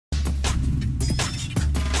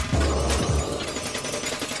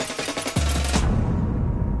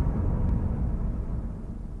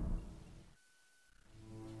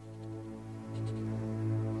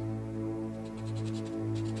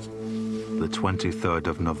23rd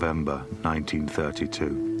of November,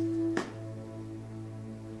 1932.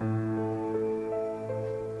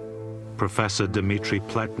 Professor Dmitry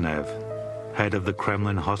Pletnev, head of the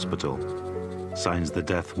Kremlin hospital, signs the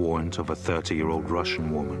death warrant of a 30-year-old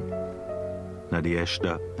Russian woman,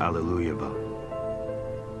 Nadezhda Alliluyeva.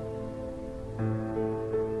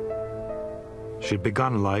 She'd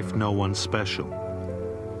begun life no one special,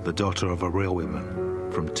 the daughter of a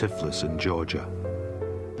railwayman from Tiflis in Georgia.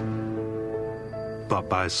 But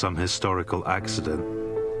by some historical accident,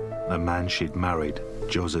 the man she'd married,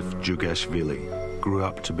 Joseph Jugashvili, grew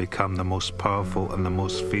up to become the most powerful and the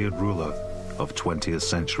most feared ruler of 20th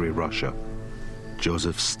century Russia,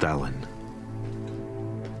 Joseph Stalin.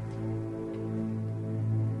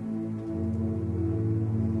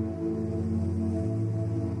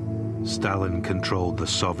 Stalin controlled the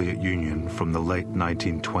Soviet Union from the late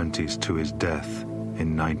 1920s to his death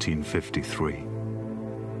in 1953.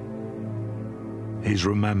 He's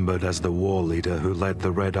remembered as the war leader who led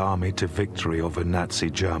the Red Army to victory over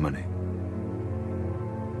Nazi Germany.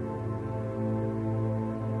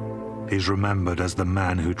 He's remembered as the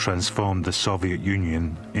man who transformed the Soviet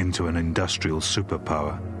Union into an industrial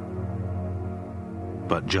superpower.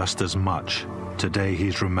 But just as much, today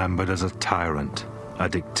he's remembered as a tyrant, a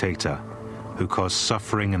dictator, who caused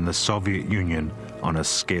suffering in the Soviet Union on a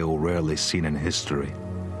scale rarely seen in history.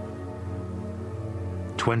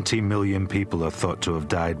 20 million people are thought to have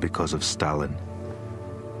died because of Stalin.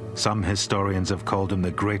 Some historians have called him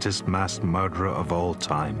the greatest mass murderer of all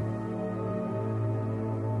time.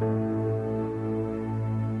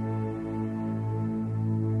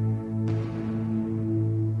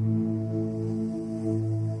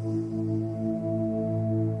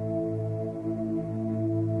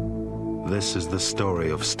 This is the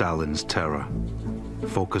story of Stalin's terror,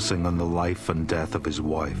 focusing on the life and death of his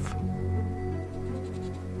wife.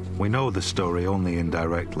 We know the story only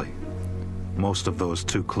indirectly. Most of those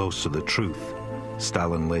too close to the truth,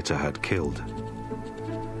 Stalin later had killed.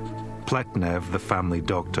 Pletnev, the family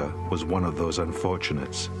doctor, was one of those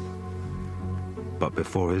unfortunates. But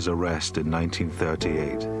before his arrest in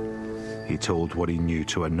 1938, he told what he knew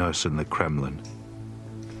to a nurse in the Kremlin.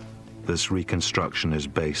 This reconstruction is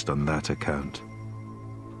based on that account.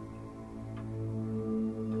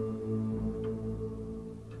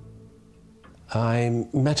 I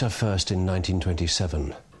met her first in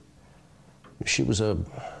 1927. She was a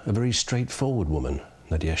very straightforward woman,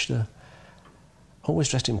 Nadezhda. Always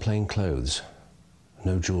dressed in plain clothes,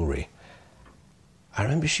 no jewelry. I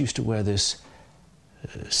remember she used to wear this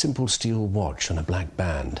simple steel watch on a black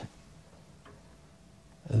band.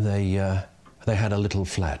 They had a little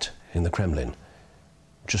flat in the Kremlin,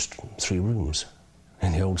 just 3 rooms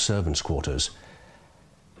in the old servants' quarters.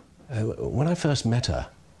 When I first met her,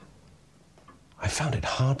 I found it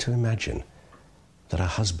hard to imagine that her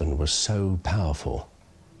husband was so powerful.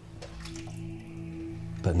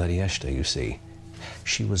 But Nadezhda, you see,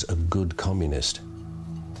 she was a good communist.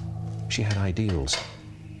 She had ideals.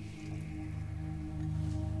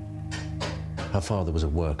 Her father was a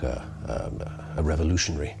worker, a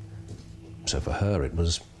revolutionary. So for her, it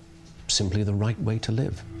was simply the right way to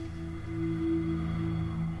live.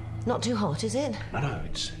 Not too hot, is it? No,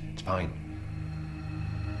 it's fine.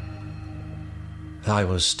 I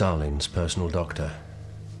was Stalin's personal doctor.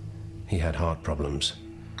 He had heart problems.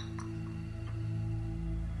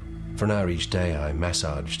 For an hour each day, I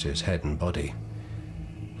massaged his head and body,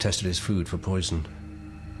 tested his food for poison.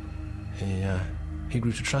 He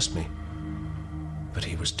grew to trust me, but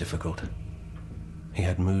he was difficult. He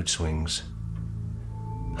had mood swings.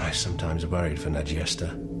 I sometimes worried for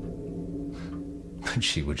Nadezhda, but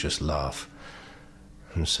she would just laugh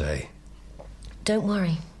and say, "Don't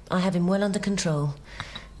worry, I have him well under control.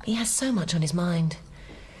 He has so much on his mind.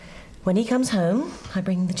 When he comes home, I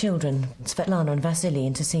bring the children, Svetlana and Vasily,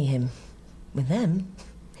 in to see him. With them,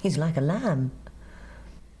 he's like a lamb."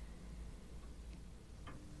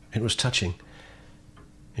 It was touching.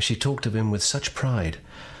 She talked of him with such pride.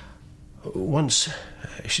 Once,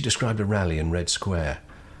 she described a rally in Red Square,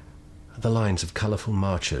 the lines of colourful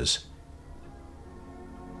marchers.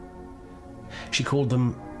 She called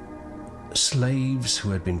them slaves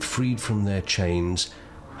who had been freed from their chains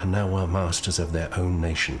and now were masters of their own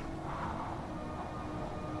nation.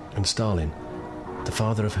 And Stalin, the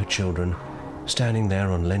father of her children, standing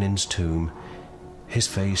there on Lenin's tomb, his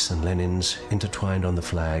face and Lenin's intertwined on the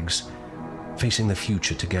flags, facing the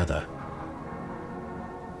future together.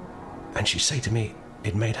 And she'd say to me,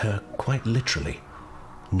 it made her quite literally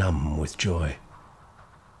numb with joy.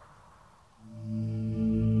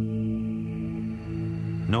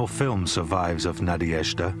 No film survives of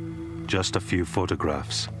Nadezhda, just a few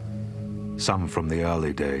photographs. some from the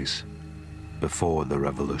early days, before the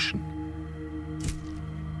revolution.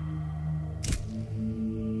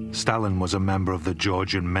 Stalin was a member of the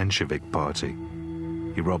Georgian Menshevik Party.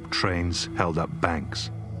 He robbed trains, held up banks.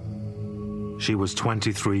 She was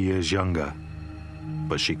 23 years younger,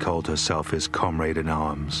 but she called herself his comrade in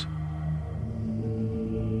arms.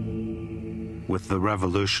 With the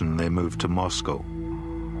revolution, they moved to Moscow.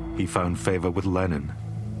 He found favor with Lenin.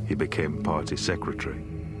 He became party secretary.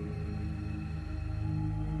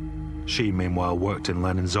 She, meanwhile, worked in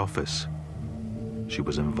Lenin's office. She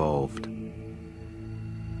was involved.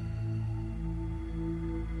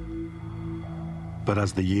 But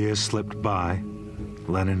as the years slipped by,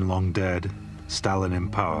 Lenin long dead, Stalin in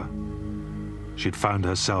power, she'd found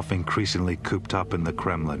herself increasingly cooped up in the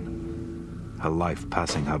Kremlin, her life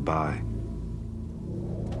passing her by.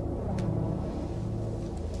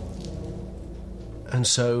 And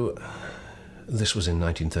so, this was in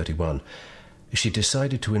 1931, she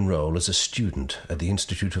decided to enroll as a student at the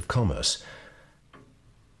Institute of Commerce.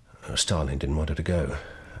 Stalin didn't want her to go,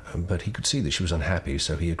 but he could see that she was unhappy,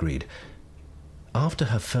 so he agreed. After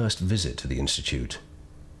her first visit to the Institute,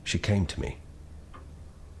 she came to me,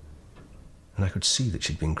 and I could see that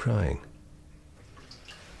she'd been crying.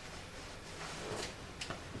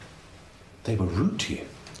 They were rude to you?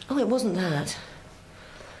 Oh, it wasn't that.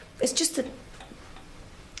 It's just that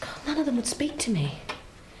none of them would speak to me.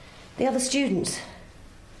 The other students.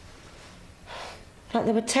 Like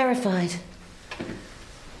they were terrified.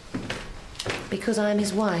 Because I am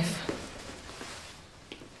his wife.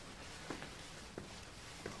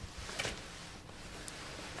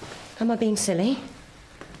 Am I being silly?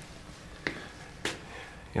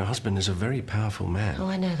 Your husband is a very powerful man. Oh,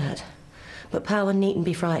 I know that. But power needn't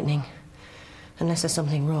be frightening. Unless there's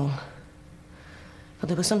something wrong. But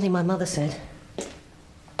there was something my mother said.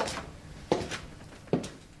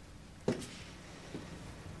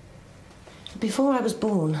 Before I was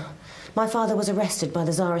born, my father was arrested by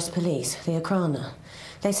the Tsarist police, the Okhrana.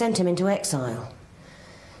 They sent him into exile.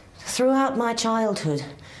 Throughout my childhood,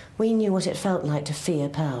 we knew what it felt like to fear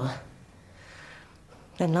power.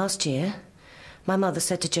 Then last year, my mother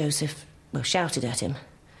said to Joseph, well, shouted at him,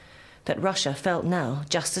 that Russia felt now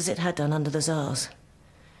just as it had done under the Tsars.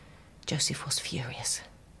 Joseph was furious.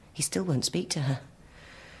 He still won't speak to her.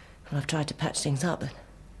 And I've tried to patch things up,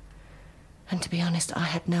 and to be honest, I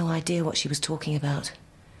had no idea what she was talking about.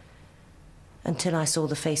 Until I saw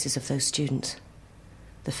the faces of those students.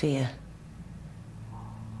 The fear.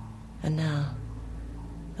 And now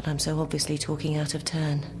that I'm so obviously talking out of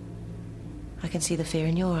turn, I can see the fear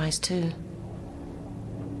in your eyes too.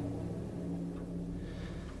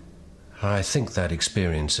 I think that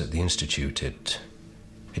experience at the Institute, it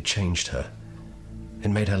changed her. It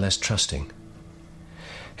made her less trusting.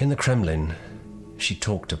 In the Kremlin, she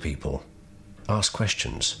talked to people, asked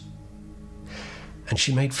questions. And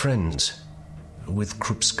she made friends with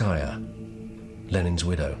Krupskaya, Lenin's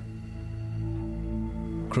widow.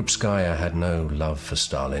 Krupskaya had no love for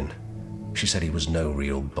Stalin. She said he was no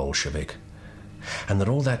real Bolshevik. And that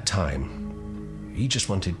all that time, he just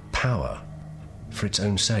wanted power for its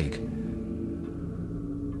own sake.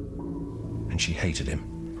 And she hated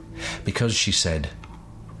him. Because, she said,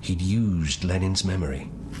 he'd used Lenin's memory.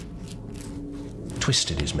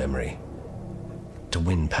 Twisted his memory to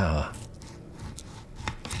win power.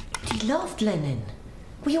 He loved Lenin.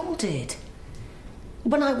 We all did.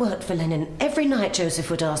 When I worked for Lenin, every night Joseph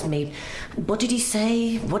would ask me, what did he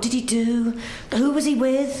say? What did he do? Who was he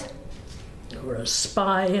with? You were a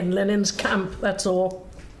spy in Lenin's camp, that's all.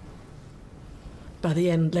 By the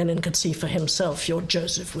end, Lenin could see for himself your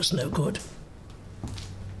Joseph was no good.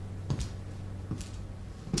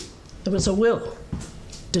 There was a will.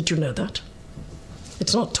 Did you know that?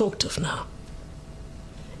 It's not talked of now.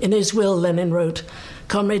 In his will, Lenin wrote,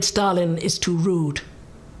 Comrade Stalin is too rude,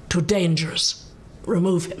 too dangerous.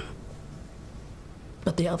 Remove him.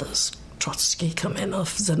 But the others, Trotsky,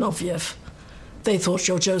 Kamenov, Zinoviev, they thought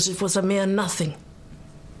your Joseph was a mere nothing.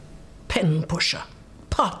 Pen pusher,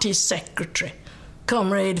 party secretary,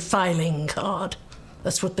 comrade filing card.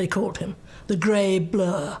 That's what they called him, the grey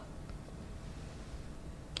blur.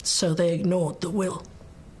 So they ignored the will.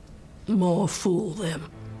 More fool them.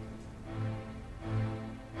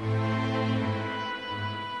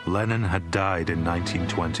 Lenin had died in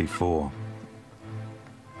 1924.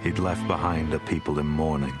 He'd left behind a people in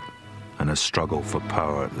mourning and a struggle for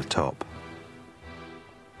power at the top.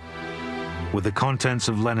 With the contents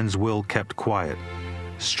of Lenin's will kept quiet,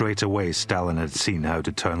 straight away Stalin had seen how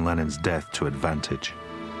to turn Lenin's death to advantage.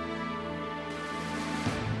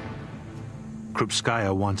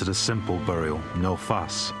 Krupskaya wanted a simple burial, no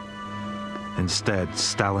fuss. Instead,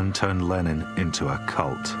 Stalin turned Lenin into a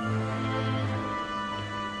cult.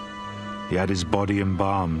 He had his body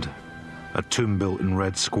embalmed, a tomb built in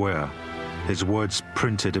Red Square, his words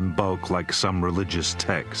printed in bulk like some religious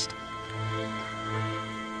text.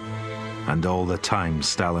 And all the time,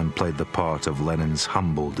 Stalin played the part of Lenin's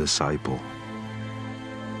humble disciple.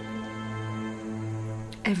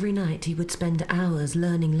 Every night he would spend hours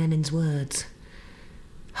learning Lenin's words,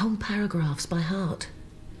 whole paragraphs by heart.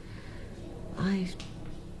 I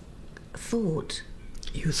thought...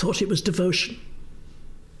 You thought it was devotion.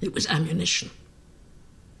 It was ammunition.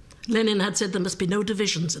 Lenin had said there must be no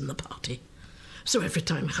divisions in the party. So every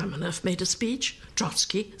time Kamenev made a speech,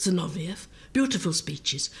 Trotsky, Zinoviev, beautiful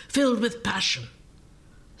speeches, filled with passion,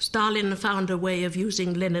 Stalin found a way of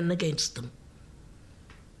using Lenin against them,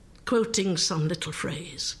 quoting some little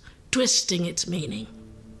phrase, twisting its meaning.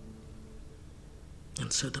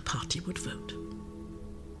 And so the party would vote.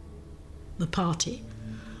 The party,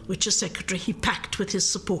 which as secretary he packed with his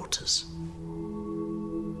supporters.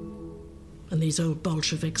 And these old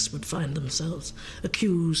Bolsheviks would find themselves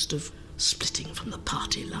accused of splitting from the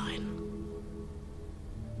party line.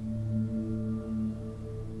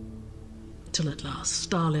 Till at last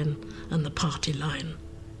Stalin and the party line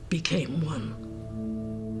became one.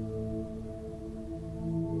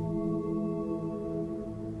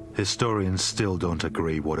 Historians still don't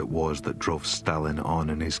agree what it was that drove Stalin on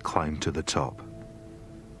in his climb to the top.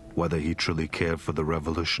 Whether he truly cared for the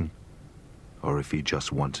revolution, or if he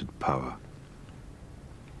just wanted power.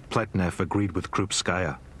 Pletnev agreed with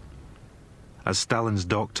Krupskaya. As Stalin's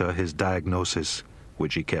doctor, his diagnosis,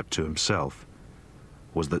 which he kept to himself,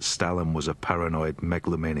 was that Stalin was a paranoid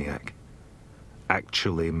megalomaniac,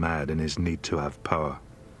 actually mad in his need to have power,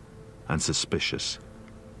 and suspicious,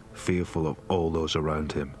 fearful of all those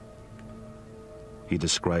around him. He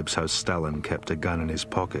describes how Stalin kept a gun in his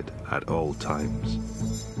pocket at all times.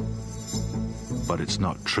 But it's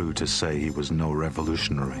not true to say he was no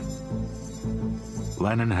revolutionary.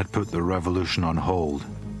 Lenin had put the revolution on hold.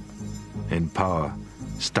 In power,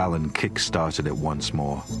 Stalin kick-started it once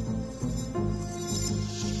more.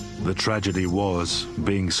 The tragedy was,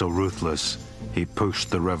 being so ruthless, he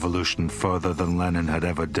pushed the revolution further than Lenin had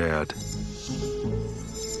ever dared.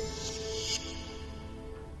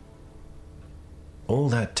 All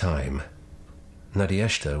that time,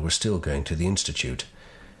 Nadezhda was still going to the institute.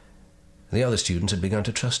 The other students had begun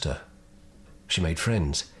to trust her. She made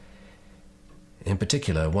friends. In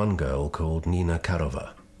particular, one girl called Nina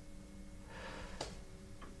Karova.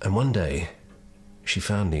 And one day, she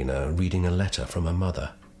found Nina reading a letter from her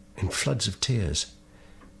mother in floods of tears.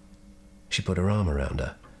 She put her arm around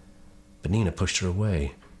her, but Nina pushed her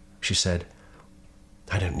away. She said,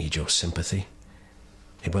 "I don't need your sympathy.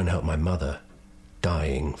 It won't help my mother,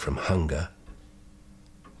 dying from hunger."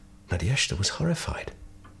 Nadezhda was horrified.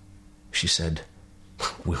 She said,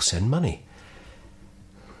 "We'll send money."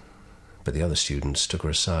 But the other students took her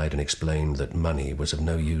aside and explained that money was of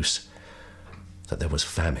no use, that there was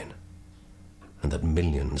famine, and that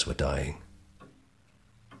millions were dying.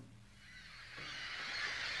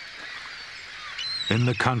 In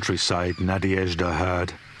the countryside, Nadezhda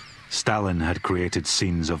heard, Stalin had created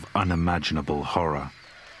scenes of unimaginable horror.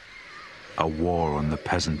 A war on the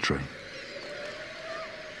peasantry.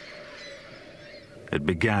 It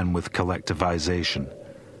began with collectivization,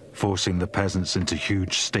 forcing the peasants into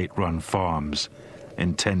huge state-run farms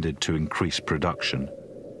intended to increase production.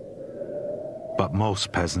 But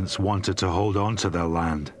most peasants wanted to hold on to their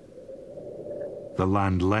land. The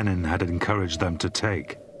land Lenin had encouraged them to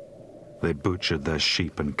take. They butchered their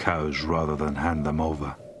sheep and cows rather than hand them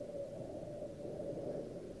over.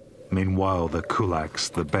 Meanwhile, the kulaks,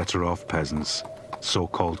 the better-off peasants,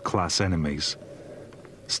 so-called class enemies,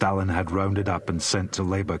 Stalin had rounded up and sent to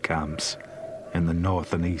labor camps in the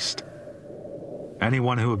north and east.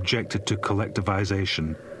 Anyone who objected to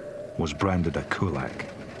collectivization was branded a kulak.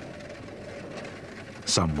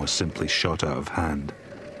 Some were simply shot out of hand.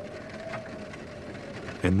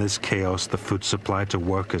 In this chaos, the food supply to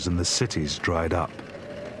workers in the cities dried up.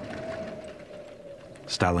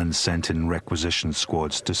 Stalin sent in requisition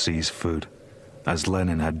squads to seize food, as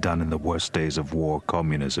Lenin had done in the worst days of war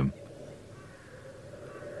communism.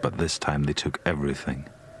 But this time they took everything,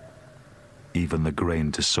 even the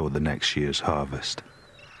grain to sow the next year's harvest.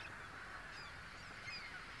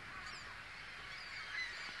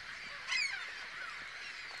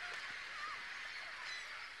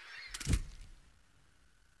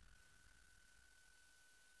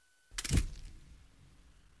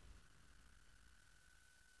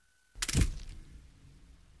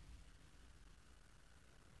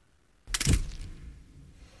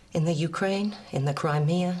 In the Ukraine, in the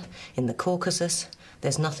Crimea, in the Caucasus,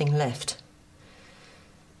 there's nothing left.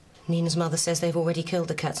 Nina's mother says they've already killed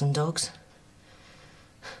the cats and dogs.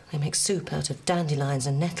 They make soup out of dandelions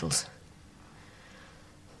and nettles.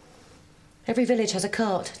 Every village has a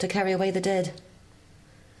cart to carry away the dead.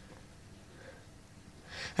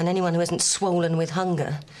 And anyone who isn't swollen with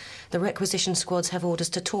hunger, the requisition squads have orders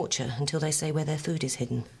to torture until they say where their food is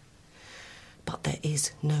hidden. But there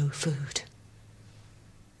is no food.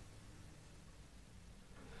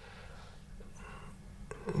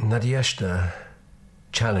 Nadezhda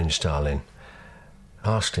challenged Stalin,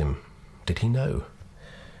 asked him, did he know?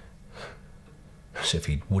 As if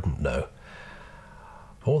he wouldn't know.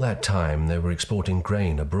 All that time they were exporting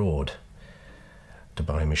grain abroad to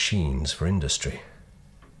buy machines for industry.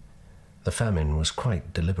 The famine was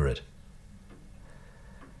quite deliberate.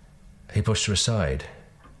 He pushed her aside.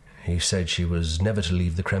 He said she was never to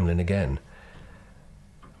leave the Kremlin again.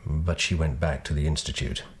 But she went back to the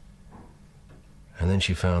Institute. And then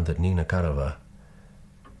she found that Nina Karova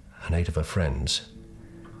and 8 of her friends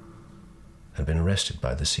had been arrested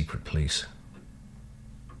by the secret police.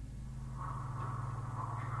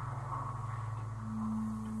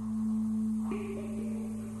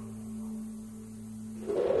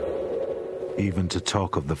 Even to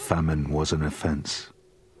talk of the famine was an offense.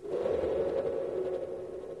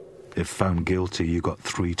 If found guilty, you got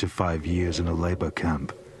 3 to 5 years in a labor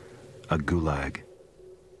camp, a gulag.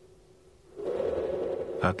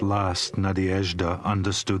 At last, Nadezhda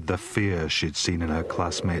understood the fear she'd seen in her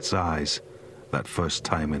classmates' eyes that first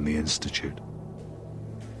time in the Institute.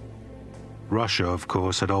 Russia, of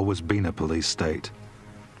course, had always been a police state.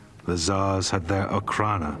 The Tsars had their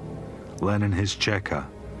Okhrana, Lenin his Cheka.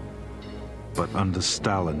 But under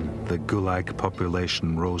Stalin, the gulag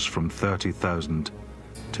population rose from 30,000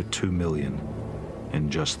 to 2 million in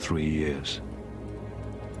just 3 years.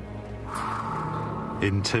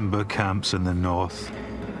 In timber camps in the north,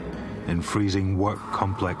 in freezing work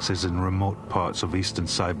complexes in remote parts of eastern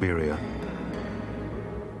Siberia,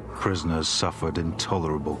 prisoners suffered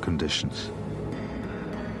intolerable conditions.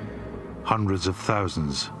 Hundreds of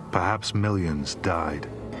thousands, perhaps millions, died.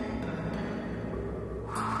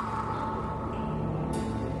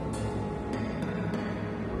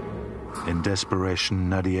 In desperation,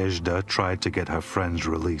 Nadezhda tried to get her friends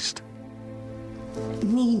released.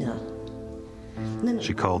 Nina.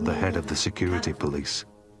 She called the head of the security police,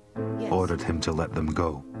 ordered him to let them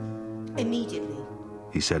go. Immediately.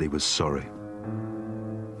 He said he was sorry.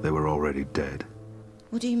 They were already dead.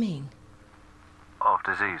 What do you mean? Of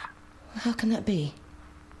disease. How can that be?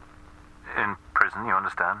 In prison, you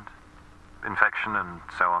understand. Infection and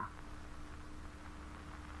so on.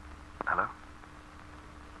 Hello?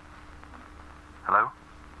 Hello?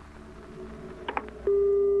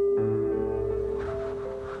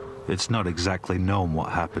 It's not exactly known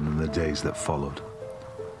what happened in the days that followed.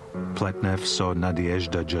 Pletnev saw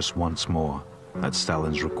Nadezhda just once more, at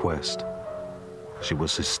Stalin's request. She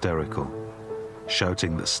was hysterical,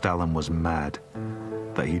 shouting that Stalin was mad,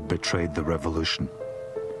 that he'd betrayed the revolution.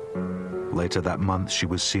 Later that month, she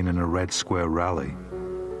was seen in a Red Square rally,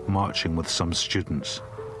 marching with some students,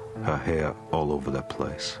 her hair all over the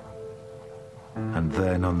place. And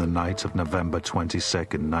then on the night of November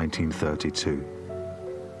 22nd, 1932,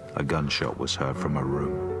 a gunshot was heard from her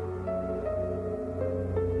room.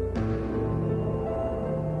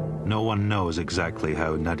 No one knows exactly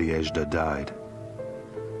how Nadezhda died.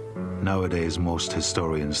 Nowadays, most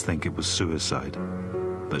historians think it was suicide,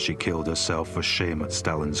 that she killed herself for shame at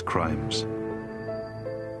Stalin's crimes.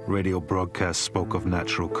 Radio broadcasts spoke of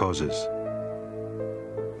natural causes.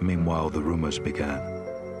 Meanwhile, the rumors began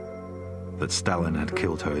that Stalin had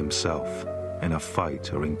killed her himself in a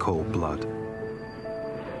fight or in cold blood.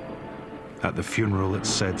 At the funeral, it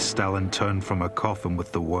said Stalin turned from her coffin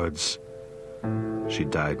with the words, "She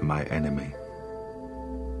died my enemy."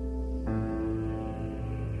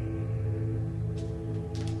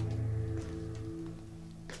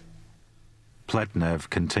 Pletnev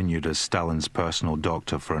continued as Stalin's personal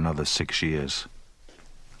doctor for another 6 years.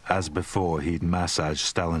 As before, he'd massage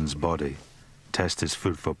Stalin's body, test his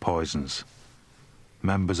food for poisons.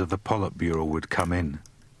 Members of the Politburo would come in,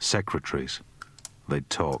 secretaries. They'd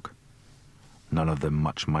talk, none of them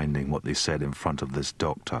much minding what they said in front of this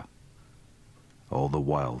doctor. All the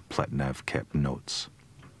while, Pletnev kept notes.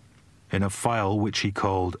 In a file which he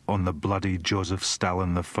called On the Bloody Joseph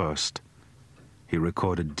Stalin I, he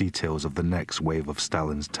recorded details of the next wave of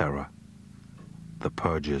Stalin's terror, the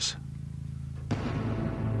purges.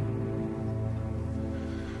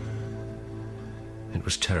 It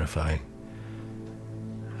was terrifying.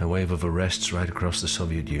 A wave of arrests right across the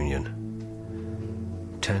Soviet Union.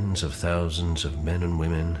 tens of thousands of men and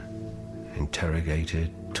women interrogated,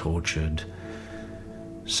 tortured,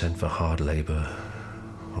 sent for hard labor,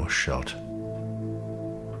 or shot.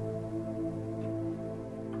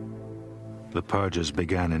 The purges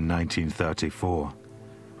began in 1934.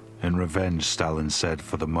 In revenge, Stalin said,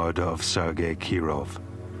 for the murder of Sergei Kirov,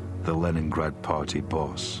 the Leningrad party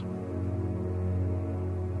boss.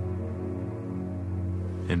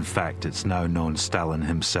 In fact, it's now known Stalin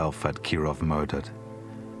himself had Kirov murdered,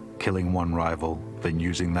 killing one rival, then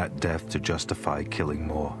using that death to justify killing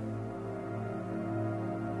more.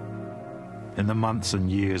 In the months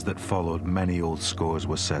and years that followed, many old scores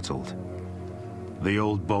were settled. The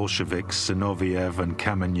old Bolsheviks, Zinoviev and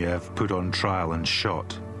Kamenev, put on trial and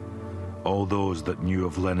shot. All those that knew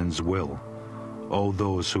of Lenin's will, all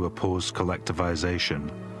those who opposed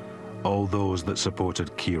collectivization, all those that supported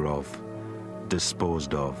Kirov,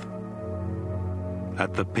 disposed of.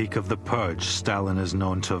 At the peak of the purge, Stalin is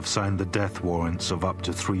known to have signed the death warrants of up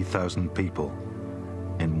to 3,000 people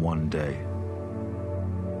in one day.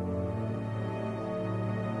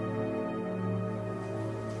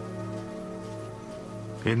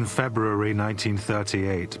 In February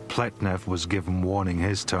 1938, Pletnev was given warning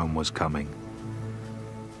his term was coming.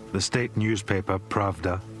 The state newspaper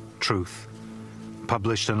Pravda, Truth,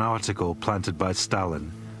 published an article planted by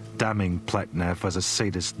Stalin, damning Pletnev as a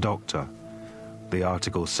sadist doctor. The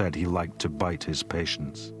article said he liked to bite his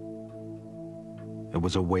patients. It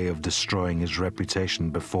was a way of destroying his reputation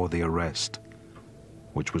before the arrest,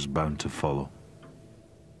 which was bound to follow.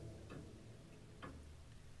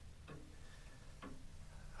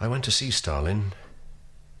 I went to see Stalin.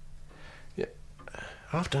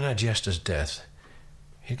 After Nadezhda's death,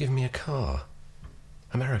 he'd given me a car.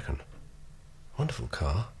 American. Wonderful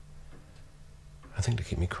car. I think to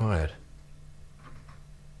keep me quiet.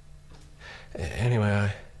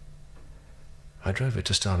 Anyway, I drove it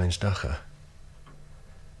to Stalin's dacha.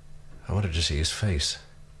 I wanted to see his face.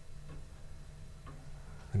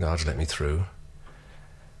 The guards let me through,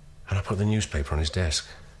 and I put the newspaper on his desk.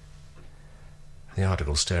 The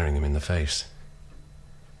article staring him in the face.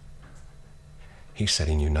 He said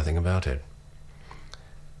he knew nothing about it.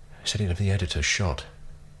 He said he'd have the editor shot.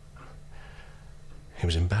 He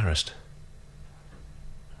was embarrassed.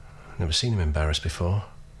 Never seen him embarrassed before.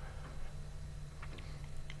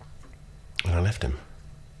 And I left him.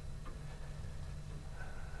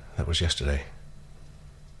 That was yesterday.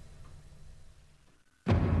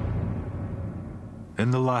 In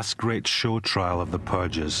the last great show trial of the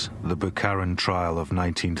purges, the Bukharin trial of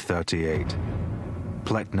 1938,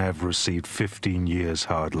 Pletnev received 15 years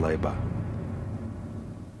hard labor.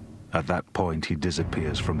 At that point, he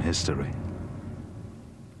disappears from history.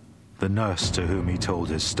 The nurse to whom he told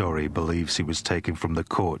his story believes he was taken from the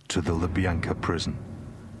court to the Lubyanka prison,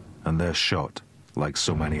 and there shot, like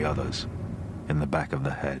so many others, in the back of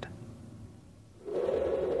the head.